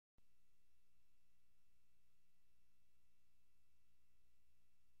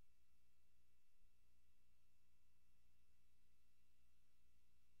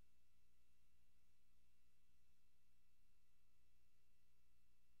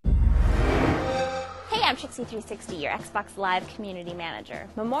I'm Trixie360, your Xbox Live Community Manager.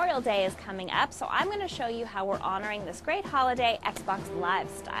 Memorial Day is coming up, so I'm going to show you how we're honoring this great holiday Xbox Live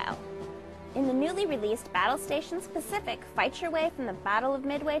style. In the newly released Battle Stations Pacific, fight your way from the Battle of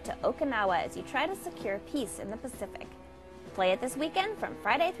Midway to Okinawa as you try to secure peace in the Pacific. Play it this weekend from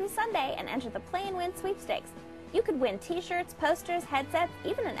Friday through Sunday and enter the Play and Win sweepstakes. You could win t-shirts, posters, headsets,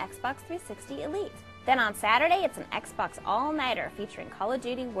 even an Xbox 360 Elite. Then on Saturday, it's an Xbox all-nighter featuring Call of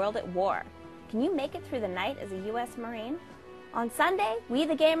Duty World at War. Can you make it through the night as a U.S. Marine? On Sunday,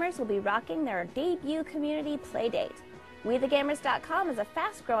 WeTheGamerz will be rocking their debut community Playdate. WeTheGamerz.com is a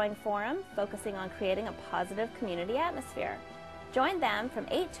fast-growing forum focusing on creating a positive community atmosphere. Join them from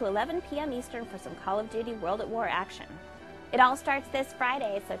 8 to 11 p.m. Eastern for some Call of Duty World at War action. It all starts this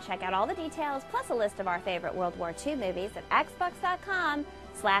Friday, so check out all the details plus a list of our favorite World War II movies at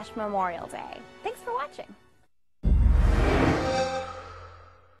xbox.com/Memorial Day. Thanks for watching.